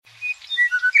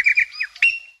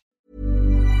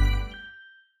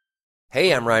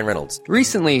Hey, I'm Ryan Reynolds.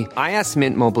 Recently, I asked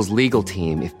Mint Mobile's legal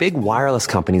team if big wireless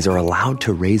companies are allowed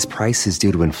to raise prices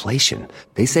due to inflation.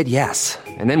 They said yes.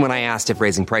 And then when I asked if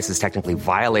raising prices technically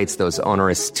violates those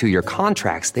onerous two-year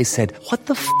contracts, they said, "What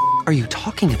the f*** are you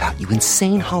talking about, you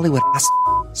insane Hollywood ass?"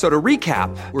 So to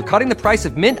recap, we're cutting the price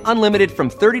of Mint Unlimited from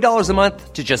 $30 a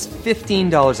month to just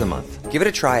 $15 a month. Give it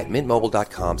a try at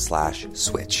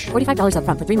mintmobile.com/switch. $45 up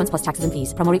front for 3 months plus taxes and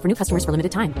fees. Promo rate for new customers for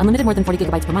limited time. Unlimited more than 40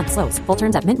 gigabytes per month. Slows full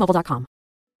terms at mintmobile.com.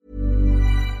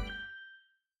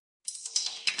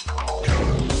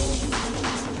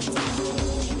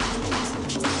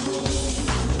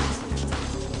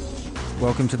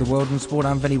 Welcome to the World in Sport.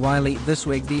 I'm Vinnie Wiley. This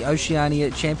week, the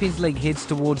Oceania Champions League heads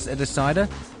towards a decider.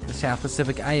 The South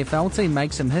Pacific AFL team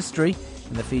makes some history,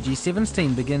 and the Fiji Sevens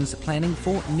team begins planning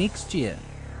for next year.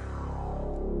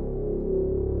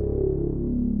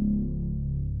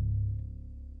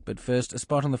 But first, a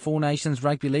spot on the Four Nations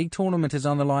Rugby League tournament is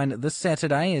on the line this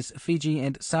Saturday as Fiji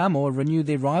and Samoa renew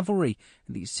their rivalry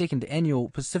in the second annual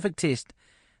Pacific Test.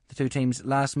 The two teams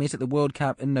last met at the World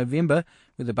Cup in November,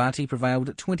 where the Bati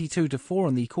prevailed 22-4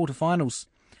 in the quarterfinals.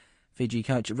 Fiji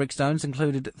coach Rick Stones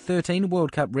included 13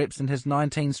 World Cup reps in his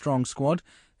 19-strong squad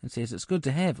and says it's good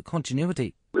to have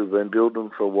continuity. We've been building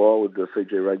for a while with the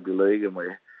Fiji Rugby League, and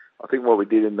I think what we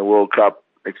did in the World Cup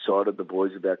excited the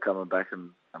boys about coming back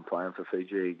and playing for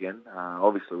Fiji again.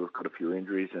 Obviously, we've got a few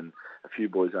injuries and a few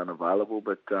boys unavailable,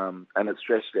 but and it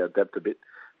stretched our depth a bit.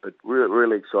 But we're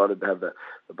really excited to have the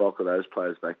bulk of those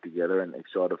players back together, and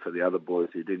excited for the other boys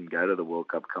who didn't go to the World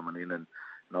Cup coming in and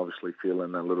obviously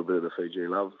feeling a little bit of the Fiji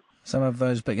love. Some of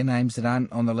those bigger names that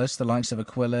aren't on the list, the likes of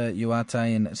Aquila,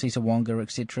 Uate and Sisawonga,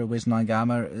 etc., Wes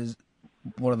Naingama,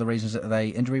 what are the reasons? Are they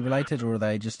injury-related or are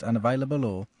they just unavailable?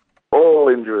 Or all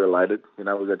injury-related. We've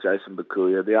got Jason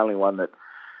Bakuya. The only one that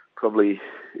probably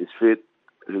is fit,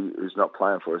 who's not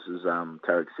playing for us, is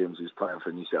Tarek Sims, who's playing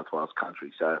for New South Wales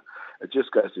Country. So it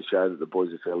just goes to show that the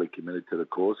boys are fairly committed to the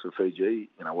cause for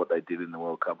Fiji. What they did in the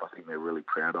World Cup, I think they're really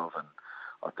proud of, and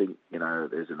I think,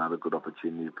 there's another good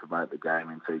opportunity to promote the game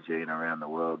in Fiji and around the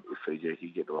world if Fiji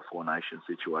can get to a four-nation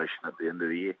situation at the end of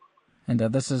the year. And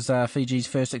this is Fiji's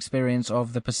first experience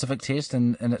of the Pacific Test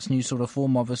and its new sort of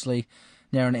form, obviously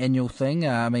now an annual thing.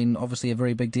 Obviously a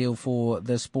very big deal for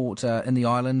the sport in the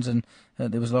islands, and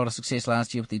there was a lot of success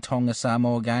last year with the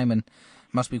Tonga-Samoa game, and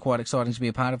must be quite exciting to be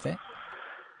a part of that.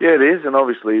 Yeah, it is, and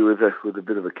obviously with a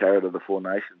bit of a carrot of the Four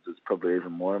Nations, it's probably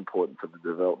even more important for the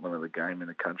development of the game in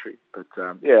the country. But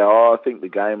I think the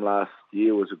game last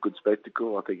year was a good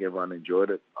spectacle. I think everyone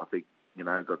enjoyed it. I think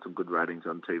got some good ratings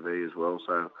on TV as well.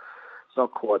 So it's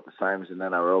not quite the same as an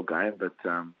NRL game, but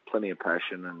plenty of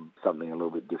passion and something a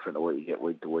little bit different to what you get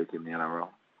week to week in the NRL.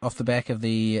 Off the back of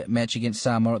the match against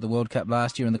Samoa at the World Cup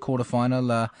last year in the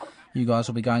quarterfinal, you guys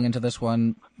will be going into this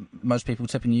one, most people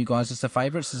tipping you guys as the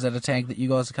favourites. Is that a tag that you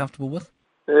guys are comfortable with?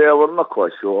 Yeah, well, I'm not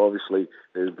quite sure. Obviously,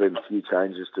 there's been a few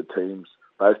changes to teams,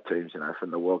 both teams,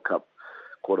 from the World Cup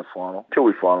quarterfinal. Until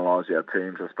we finalise our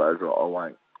teams, I suppose I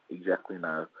won't exactly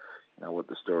know what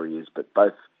the story is. But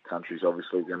both countries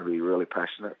obviously are going to be really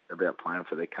passionate about playing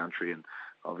for their country, and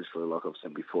obviously, like I've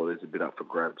said before, there's a bit up for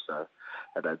grabs, so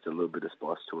that adds a little bit of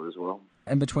spice to it as well.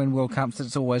 In between World Cups,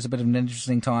 it's always a bit of an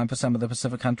interesting time for some of the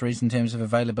Pacific countries in terms of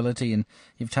availability, and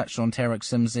you've touched on Tarek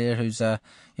Sims there, who's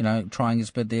trying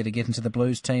his bid there to get into the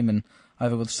Blues team, and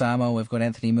over with Samoa, we've got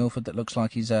Anthony Milford that looks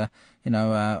like he's on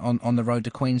the road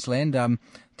to Queensland.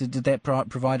 Did that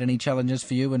provide any challenges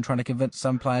for you in trying to convince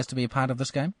some players to be a part of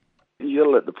this game? You've got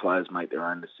to let the players make their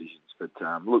own decisions. But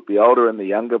look, the older and the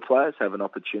younger players have an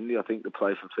opportunity, I think, to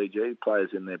play for Fiji.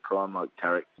 Players in their prime, like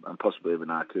Tarek and possibly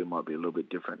even Aku, might be a little bit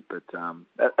different. But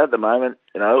at the moment,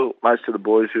 most of the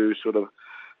boys who sort of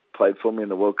played for me in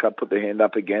the World Cup put their hand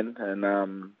up again. And,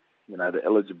 the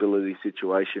eligibility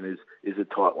situation is a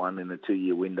tight one in a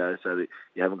 2-year window, so that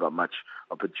you haven't got much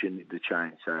opportunity to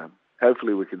change. So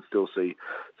hopefully we can still see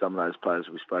some of those players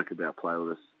we spoke about play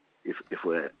with us if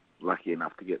we're lucky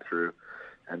enough to get through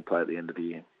and play at the end of the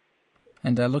year.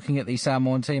 And looking at the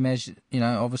Samoan team, as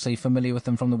obviously familiar with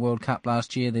them from the World Cup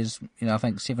last year, there's I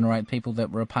think 7 or 8 people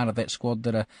that were a part of that squad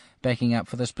that are backing up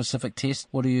for this Pacific Test.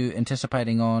 What are you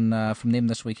anticipating on from them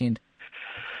this weekend?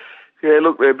 Yeah,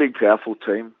 look, they're a big, powerful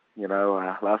team.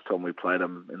 Last time we played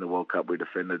them in the World Cup, we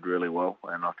defended really well,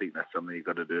 and I think that's something you've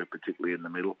got to do, particularly in the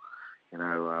middle.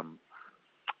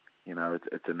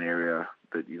 It's an area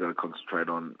that you've got to concentrate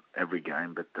on every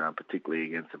game, but particularly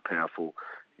against a powerful,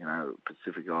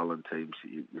 Pacific Island teams,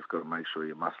 you've got to make sure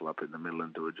you muscle up in the middle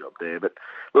and do a job there. But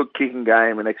look, kicking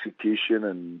game and execution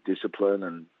and discipline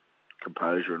and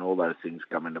composure and all those things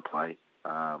come into play.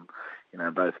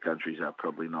 Both countries are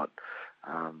probably not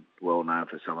well known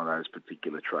for some of those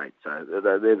particular traits. So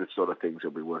they're the sort of things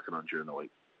we'll be working on during the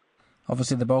week.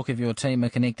 Obviously, the bulk of your team are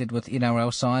connected with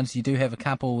NRL sides. You do have a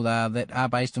couple that are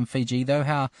based in Fiji, though.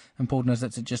 How important is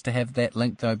it just to have that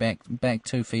link, though, back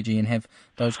to Fiji and have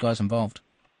those guys involved?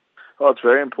 Oh, it's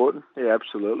very important. Yeah,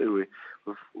 absolutely.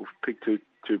 We've picked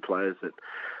two players that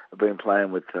have been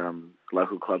playing with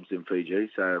local clubs in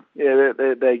Fiji. So, yeah,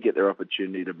 they get their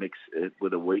opportunity to mix it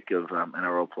with a week of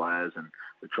NRL players, and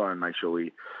we try and make sure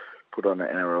we put on an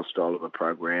NRL style of a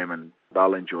program, and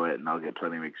they'll enjoy it and they'll get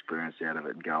plenty of experience out of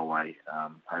it and go away,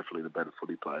 hopefully the better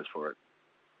footy players for it.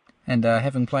 And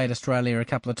having played Australia a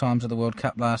couple of times at the World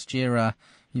Cup last year,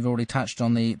 you've already touched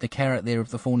on the carrot there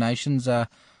of the Four Nations.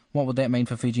 What would that mean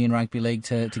for Fiji and Rugby League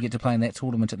to get to play in that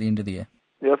tournament at the end of the year?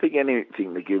 Yeah, I think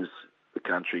anything that gives the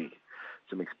country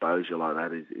some exposure like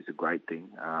that is a great thing.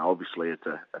 Obviously, it's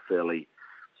a fairly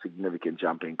significant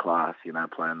jump in class,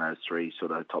 playing those three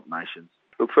sort of top nations.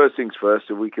 Look, first things first,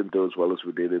 if we can do as well as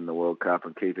we did in the World Cup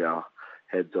and keep our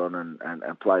heads on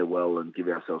and play well and give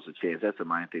ourselves a chance, that's the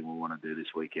main thing we want to do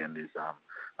this weekend, is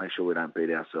make sure we don't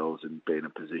beat ourselves and be in a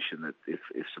position that if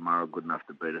Samoa are good enough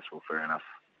to beat us, well, fair enough.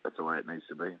 That's the way it needs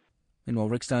to be. Meanwhile,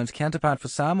 Rick Stone's counterpart for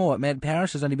Samoa, Matt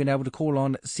Parrish, has only been able to call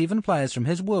on 7 players from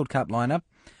his World Cup lineup,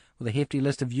 with a hefty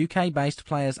list of UK-based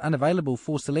players unavailable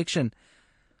for selection.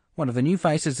 One of the new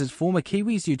faces is former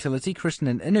Kiwis utility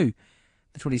Krishnan Inu.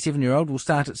 The 27-year-old will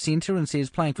start at centre and says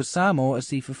playing for Samoa is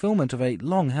the fulfilment of a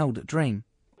long-held dream.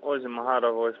 Always in my heart,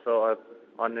 I've always felt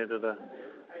I needed to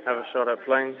have a shot at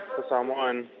playing for Samoa,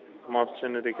 and my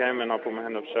opportunity came and I put my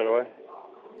hand up straight away.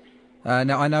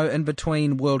 Now, I know in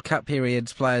between World Cup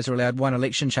periods, players are allowed one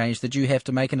election change. Did you have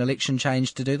to make an election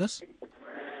change to do this?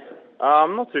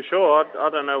 I'm not too sure. I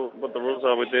don't know what the rules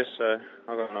are with this, so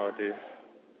I've got no idea.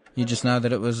 You just know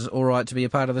that it was all right to be a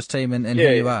part of this team and yeah,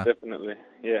 here you are? Definitely,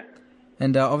 yeah.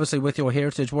 And obviously with your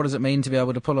heritage, what does it mean to be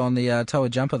able to pull on the Toa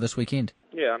jumper this weekend?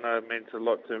 Yeah, I know it means a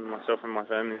lot to myself and my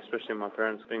family, especially my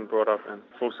parents being brought up in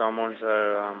full Samoan,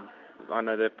 so I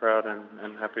know they're proud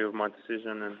and happy with my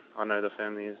decision, and I know the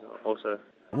family is also.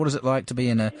 What is it like to be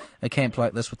in a camp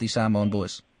like this with the Samoan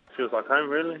boys? Feels like home,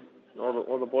 really.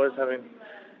 All the boys having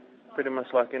pretty much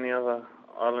like any other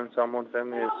island Samoan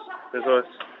family. There's always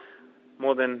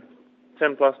more than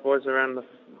 10 plus boys around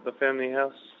the family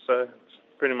house, so it's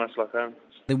pretty much like home.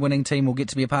 The winning team will get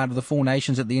to be a part of the Four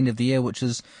Nations at the end of the year, which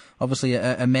is obviously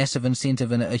a massive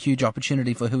incentive and a huge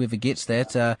opportunity for whoever gets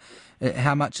that.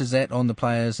 How much is that on the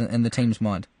players and the team's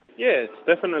mind? Yeah, it's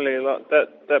definitely a lot.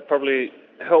 That probably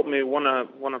helped me want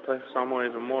to play for Samoa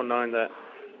even more, knowing that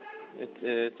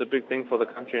it's a big thing for the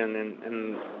country and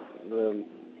in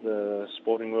the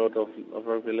sporting world of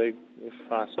rugby league. If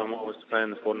Samoa was to play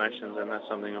in the Four Nations, and that's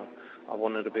something I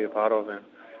wanted to be a part of,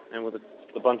 and with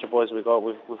the bunch of boys we've got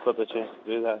the chance to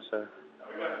do that, so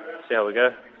see how we go.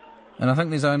 And I think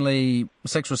there's only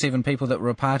 6 or 7 people that were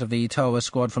a part of the Toa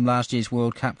squad from last year's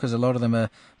World Cup, because a lot of them are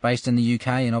based in the UK,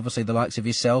 and obviously the likes of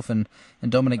yourself and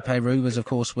Dominic Peru was, of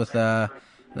course, with the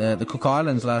Cook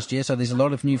Islands last year, so there's a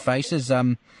lot of new faces.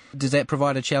 Does that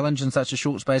provide a challenge in such a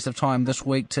short space of time this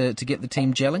week to get the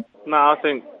team gelling? No, I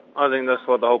think that's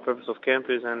what the whole purpose of camp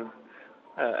is, and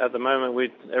at the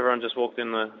moment everyone just walked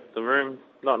in the room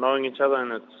not knowing each other,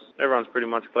 and everyone's pretty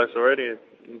much close already.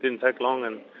 It didn't take long,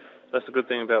 and that's the good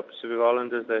thing about Pacific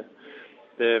Islanders.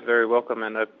 They're very welcome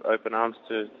and open arms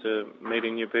to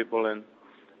meeting new people, and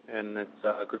it's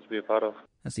good to be a part of.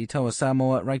 That's the Toa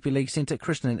Samoa Rugby League centre,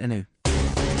 Krishnan Inu.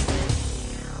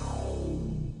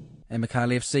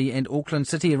 Amakali FC and Auckland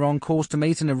City are on course to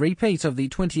meet in a repeat of the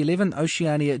 2011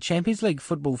 Oceania Champions League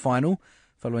football final,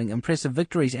 following impressive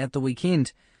victories at the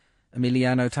weekend.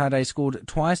 Emiliano Tade scored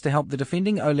twice to help the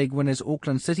defending O-League winners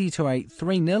Auckland City to a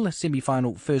 3-0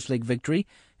 semi-final first leg victory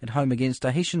at home against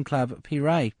Tahitian club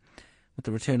Pirae, with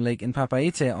the return leg in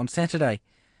Papaete on Saturday.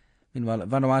 Meanwhile,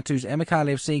 Vanuatu's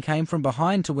Amakali FC came from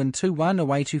behind to win 2-1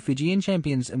 away to Fijian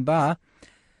champions Mbar.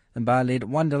 Mbar led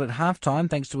 1-0 at half-time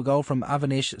thanks to a goal from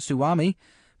Avanesh Suwami,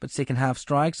 but second-half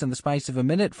strikes in the space of a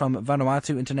minute from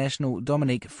Vanuatu international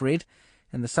Dominic Fred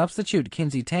and the substitute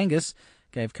Kenzie Tangus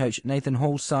gave coach Nathan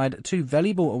Hall's side 2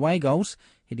 valuable away goals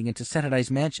heading into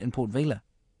Saturday's match in Port Vila.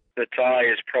 The tie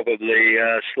is probably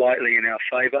slightly in our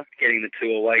favour, getting the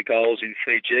 2 away goals in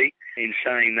Fiji. In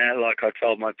saying that, like I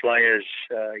told my players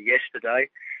yesterday,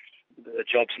 the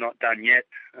job's not done yet.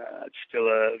 It's still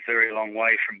a very long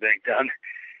way from being done.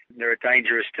 They're a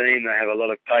dangerous team. They have a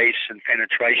lot of pace and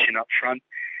penetration up front.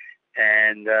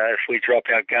 And if we drop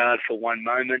our guard for one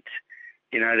moment,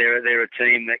 they're a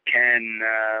team that can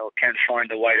find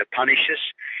a way to punish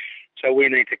us. So we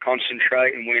need to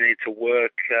concentrate and we need to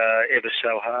work ever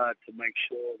so hard to make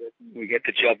sure that we get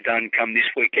the job done come this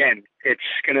weekend. It's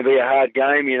going to be a hard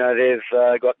game. You know,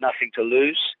 they've got nothing to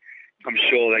lose. I'm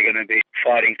sure they're going to be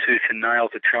fighting tooth and nail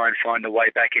to try and find a way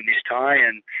back in this tie.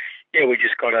 And yeah, we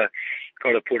just got to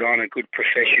put on a good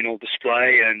professional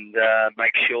display and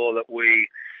make sure that we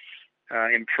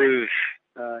improve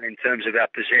in terms of our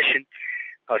possession.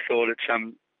 I thought at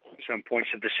some points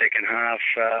of the second half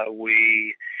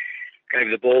we gave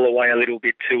the ball away a little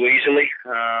bit too easily,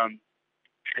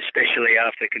 especially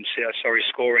after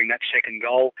scoring that second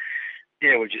goal.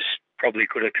 Yeah, we just probably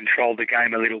could have controlled the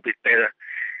game a little bit better.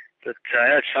 But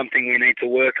that's something we need to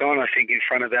work on. I think in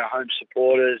front of our home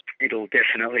supporters, it'll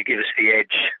definitely give us the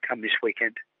edge come this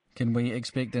weekend. Can we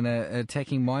expect an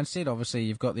attacking mindset? Obviously,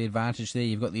 you've got the advantage there.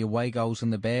 You've got the away goals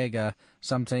in the bag.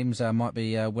 Some teams might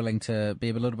be willing to be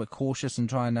a little bit cautious and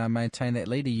try and maintain that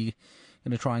lead. Are you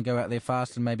going to try and go out there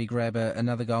fast and maybe grab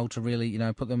another goal to really,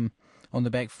 put them on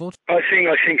the back foot? I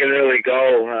think an early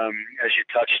goal, as you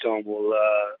touched on,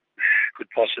 could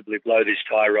possibly blow this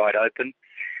tie right open.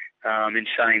 In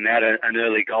saying that, an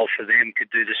early goal for them could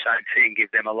do the same thing,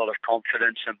 give them a lot of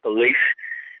confidence and belief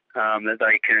that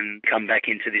they can come back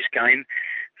into this game.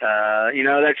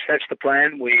 That's the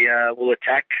plan. We will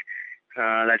attack.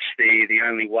 That's the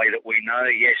only way that we know.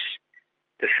 Yes,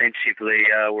 defensively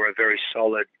we're a very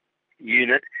solid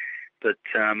unit, but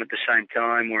at the same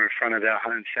time we're in front of our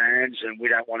home fans and we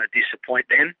don't want to disappoint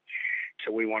them.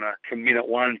 So we want to, from minute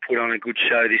one, put on a good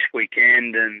show this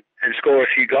weekend and score a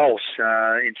few goals.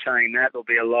 In saying that, there'll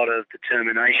be a lot of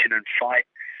determination and fight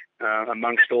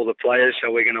amongst all the players. So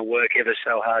we're going to work ever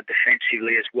so hard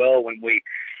defensively as well when we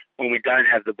don't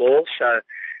have the ball. So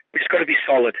we just got to be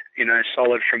solid.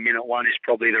 Solid from minute one is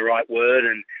probably the right word,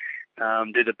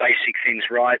 and do the basic things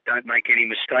right. Don't make any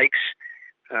mistakes,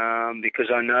 because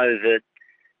I know that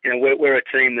we're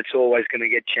a team that's always going to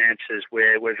get chances.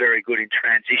 We're very good in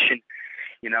transition.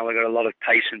 We've got a lot of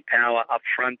pace and power up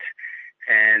front,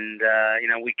 and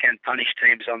we can punish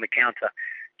teams on the counter.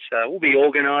 So we'll be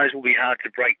organised. We'll be hard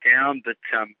to break down, but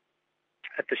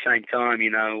at the same time,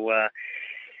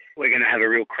 we're going to have a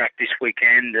real crack this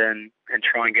weekend and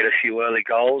try and get a few early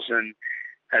goals. And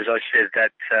as I said,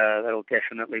 that'll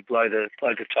definitely blow the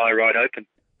tie right open.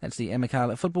 That's the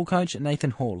Amakala football coach,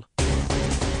 Nathan Hall.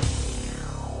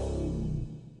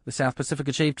 The South Pacific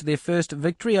achieved their first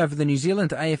victory over the New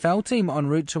Zealand AFL team en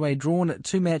route to a drawn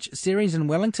two-match series in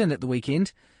Wellington at the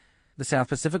weekend. The South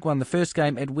Pacific won the first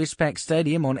game at Westpac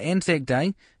Stadium on Anzac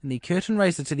Day in the curtain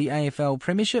raiser to the AFL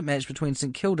Premiership match between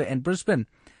St Kilda and Brisbane,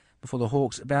 before the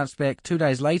Hawks bounced back 2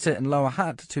 days later in Lower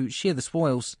Hutt to share the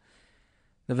spoils.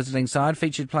 The visiting side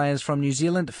featured players from New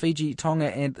Zealand, Fiji,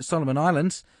 Tonga and Solomon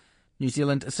Islands. New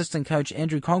Zealand assistant coach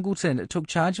Andrew Congleton took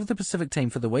charge of the Pacific team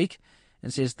for the week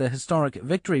and says the historic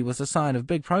victory was a sign of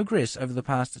big progress over the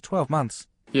past 12 months.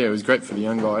 Yeah, it was great for the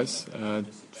young guys.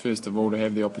 First of all, to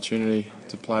have the opportunity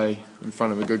to play in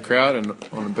front of a good crowd and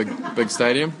on a big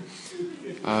stadium.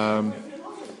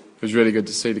 It was really good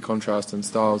to see the contrast in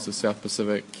styles. The South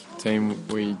Pacific team,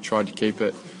 we tried to keep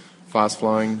it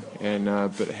fast-flowing and a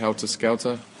bit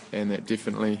helter-skelter, and that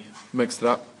definitely mixed it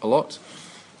up a lot.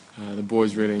 The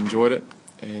boys really enjoyed it,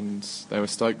 and they were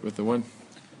stoked with the win.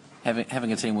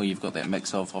 Having a team where you've got that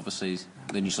mix of obviously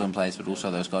the New Zealand players but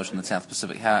also those guys from the South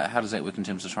Pacific, how does that work in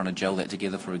terms of trying to gel that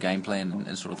together for a game plan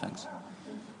and sort of things?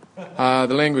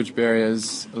 The language barrier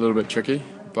is a little bit tricky,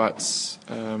 but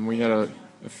we had a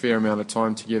fair amount of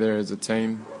time together as a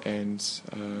team, and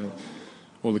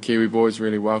all the Kiwi boys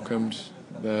really welcomed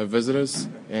the visitors,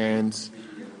 and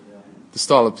the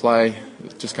style of play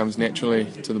just comes naturally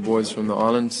to the boys from the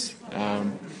islands.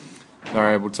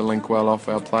 They're able to link well off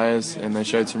our players, and they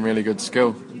showed some really good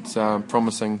skill. It's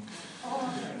promising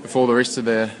if all the rest of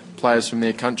the players from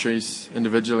their countries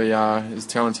individually are as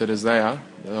talented as they are,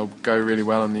 they'll go really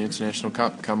well in the International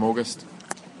Cup come August.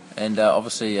 And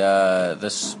obviously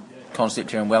this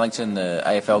concept here in Wellington, the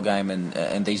AFL game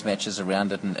and these matches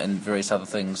around it and various other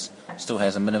things still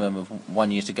has a minimum of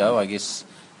 1 year to go, I guess,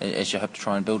 as you hope to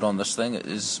try and build on this thing.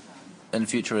 In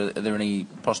future, are there any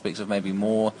prospects of maybe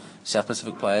more South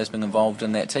Pacific players being involved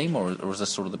in that team, or is this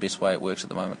sort of the best way it works at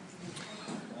the moment?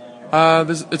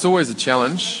 It's always a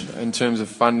challenge in terms of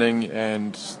funding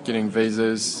and getting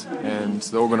visas and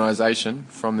the organisation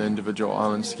from the individual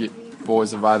islands to get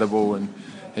boys available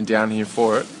and down here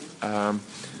for it.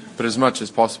 But as much as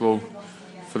possible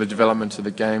for the development of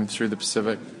the game through the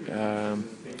Pacific, the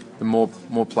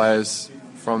more players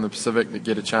from the Pacific that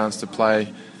get a chance to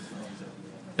play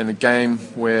in a game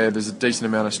where there's a decent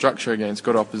amount of structure against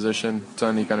good opposition, it's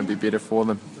only going to be better for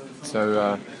them.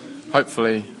 So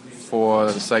hopefully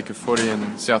for the sake of footy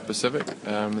in South Pacific.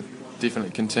 It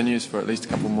definitely continues for at least a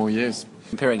couple more years.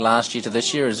 Comparing last year to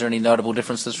this year, is there any notable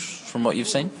differences from what you've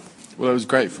seen? Well, it was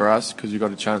great for us because we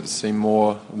got a chance to see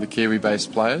more of the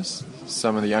Kiwi-based players.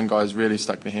 Some of the young guys really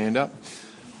stuck their hand up,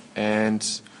 and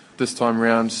this time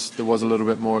round there was a little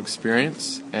bit more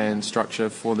experience and structure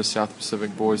for the South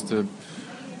Pacific boys to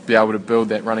be able to build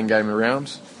that running game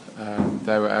around.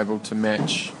 They were able to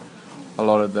match a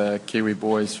lot of the Kiwi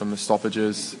boys from the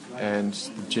stoppages and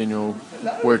the general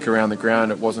work around the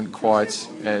ground. It wasn't quite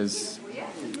as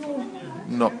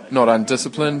not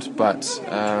undisciplined, but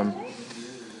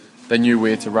they knew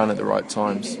where to run at the right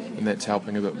times, and that's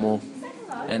helping a bit more.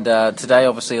 And today,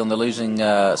 obviously, on the losing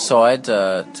side,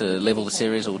 to level the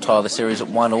series or tie the series at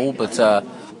 1-1,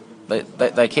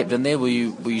 but they kept in there. Were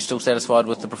you still satisfied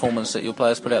with the performance that your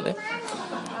players put out there?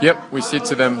 Yep, we said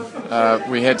to them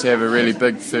we had to have a really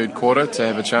big third quarter to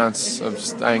have a chance of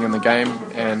staying in the game,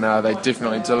 and they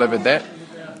definitely delivered that.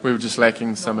 We were just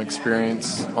lacking some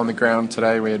experience on the ground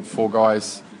today. We had 4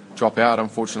 guys drop out.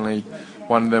 Unfortunately,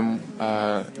 one of them,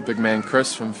 the big man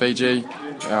Chris from Fiji,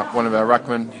 one of our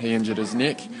ruckmen, he injured his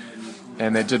neck,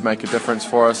 and that did make a difference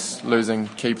for us, losing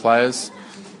key players.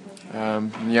 The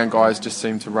young guys just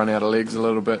seemed to run out of legs a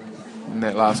little bit in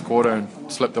that last quarter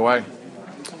and slipped away.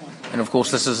 And of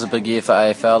course, this is a big year for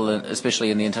AFL,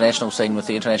 especially in the international scene, with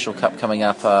the International Cup coming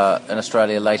up in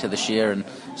Australia later this year. And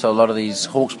so a lot of these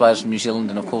Hawks players from New Zealand,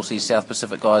 and of course these South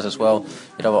Pacific guys as well,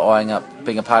 are eyeing up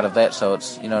being a part of that. So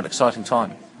it's an exciting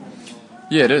time.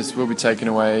 Yeah, it is. We'll be taking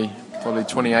away probably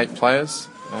 28 players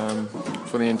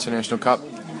for the International Cup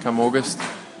come August,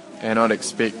 and I'd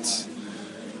expect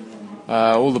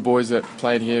all the boys that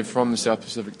played here from the South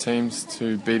Pacific teams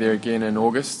to be there again in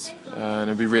August, and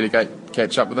it'll be really great to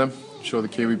catch up with them. I'm sure the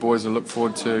Kiwi boys will look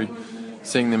forward to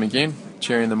seeing them again,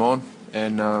 cheering them on,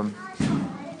 and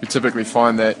we typically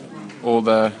find that all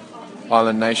the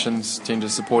island nations tend to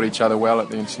support each other well at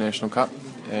the International Cup,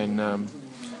 and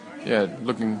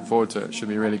looking forward to it. It should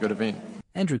be a really good event.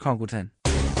 Andrew Congleton.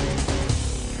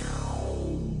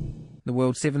 The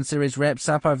World 7 Series wraps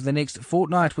up over the next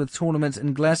fortnight with tournaments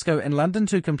in Glasgow and London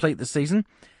to complete the season.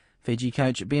 Fiji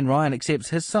coach Ben Ryan accepts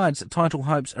his side's title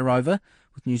hopes are over,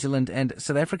 with New Zealand and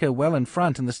South Africa well in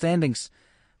front in the standings.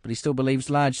 But he still believes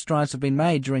large strides have been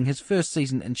made during his first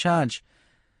season in charge.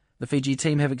 The Fiji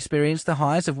team have experienced the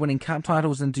highs of winning cup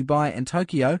titles in Dubai and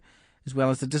Tokyo, as well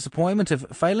as the disappointment of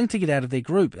failing to get out of their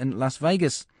group in Las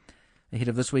Vegas. Ahead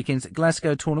of this weekend's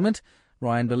Glasgow tournament,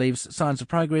 Ryan believes signs of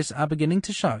progress are beginning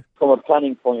to show. From a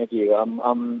planning point of view,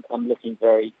 I'm looking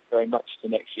very, very much to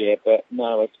next year. But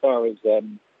no, as far as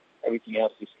everything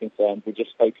else is concerned, we're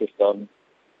just focused on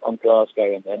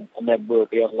Glasgow, and then we'll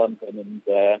be on London. And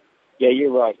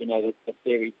you're right. The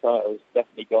series title is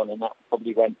definitely gone, and that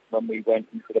probably went when we went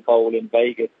into the bowl in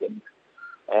Vegas, and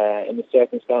in the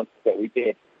circumstances that we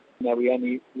did. We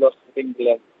only lost a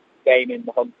singular game in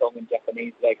the Hong Kong and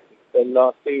Japanese legs the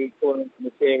last 2 tournaments in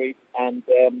the series, and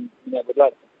we'd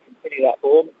like to continue that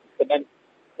form, cement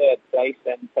third place,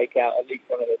 and take out at least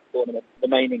one of the tournaments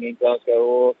remaining in Glasgow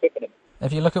or Twickenham.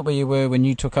 If you look at where you were when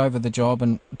you took over the job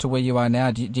and to where you are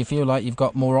now, do you feel like you've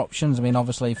got more options? I mean,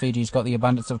 obviously Fiji's got the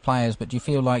abundance of players, but do you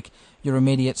feel like your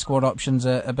immediate squad options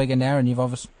are bigger now, and you've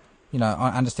obviously,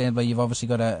 understandably, you've obviously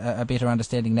got a better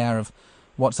understanding now of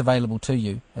what's available to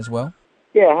you as well?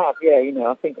 Yeah, I have. Yeah,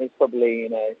 I think there's probably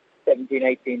 17,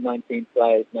 18, 19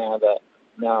 players now that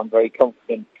I'm very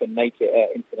confident can make it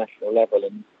at international level,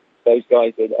 and those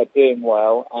guys are doing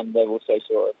well, and they're also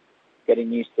sort of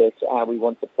getting used to how we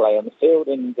want to play on the field,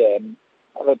 and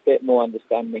have a bit more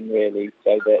understanding really,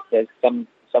 so that there's some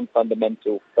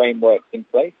fundamental frameworks in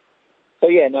place. So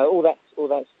all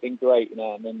that's been great, and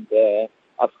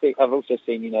I've also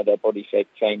seen their body shape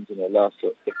change in the last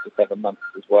sort of 6 or 7 months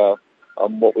as well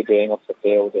on what we're doing off the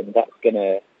field, and that's going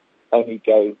to only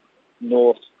go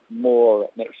north more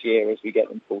next year as we get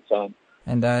them full time.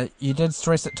 And you did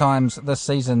stress at times this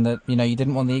season that you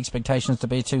didn't want the expectations to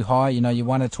be too high. You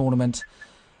won a tournament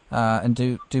in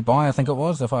Dubai, I think it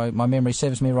was, if my memory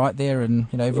serves me right there, and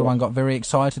everyone got very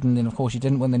excited, and then of course you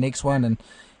didn't win the next one, and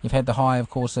you've had the high, of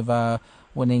course, of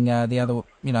winning the other,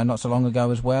 not so long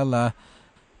ago as well.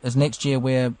 Is next year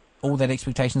where all that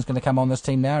expectation is going to come on this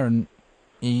team now, and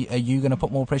are you going to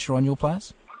put more pressure on your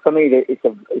players? For me,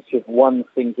 it's just one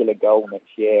singular goal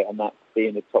next year, and that's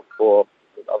being the top 4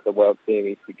 of the World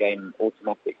Series to gain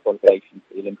automatic qualification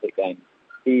for the Olympic Games.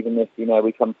 Even if,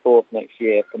 we come 4th next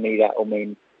year, for me that will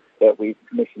mean that we've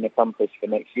mission accomplished for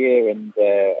next year, and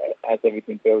as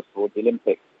everything builds towards the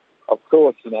Olympics. Of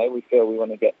course, we feel we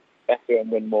want to get better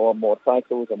and win more and more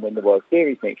titles and win the World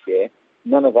Series next year.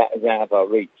 None of that is out of our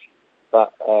reach.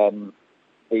 But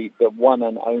the one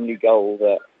and only goal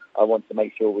that I want to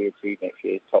make sure we achieve next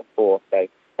year is top 4. So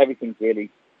everything's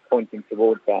really pointing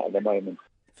towards that at the moment.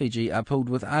 Fiji are pooled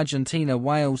with Argentina,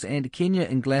 Wales and Kenya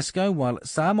in Glasgow, while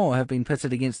Samoa have been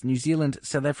pitted against New Zealand,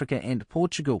 South Africa and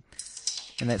Portugal.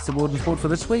 And that's the World in Sport for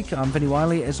this week. I'm Vinnie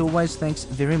Wiley. As always, thanks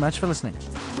very much for listening.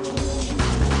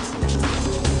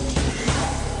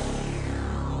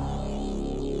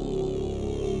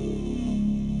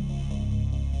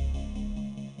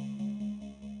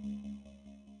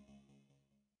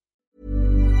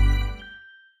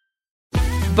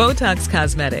 Botox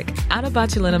Cosmetic, out of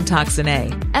botulinum toxin A,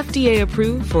 FDA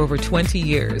approved for over 20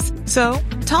 years. So,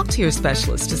 talk to your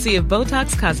specialist to see if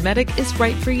Botox Cosmetic is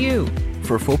right for you.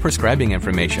 For full prescribing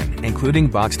information, including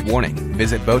boxed warning,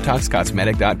 visit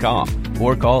BotoxCosmetic.com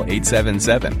or call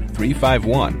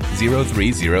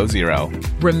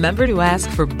 877-351-0300. Remember to ask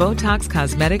for Botox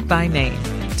Cosmetic by name.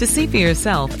 To see for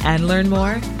yourself and learn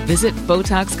more, visit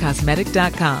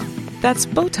BotoxCosmetic.com. That's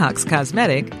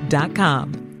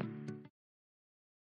BotoxCosmetic.com.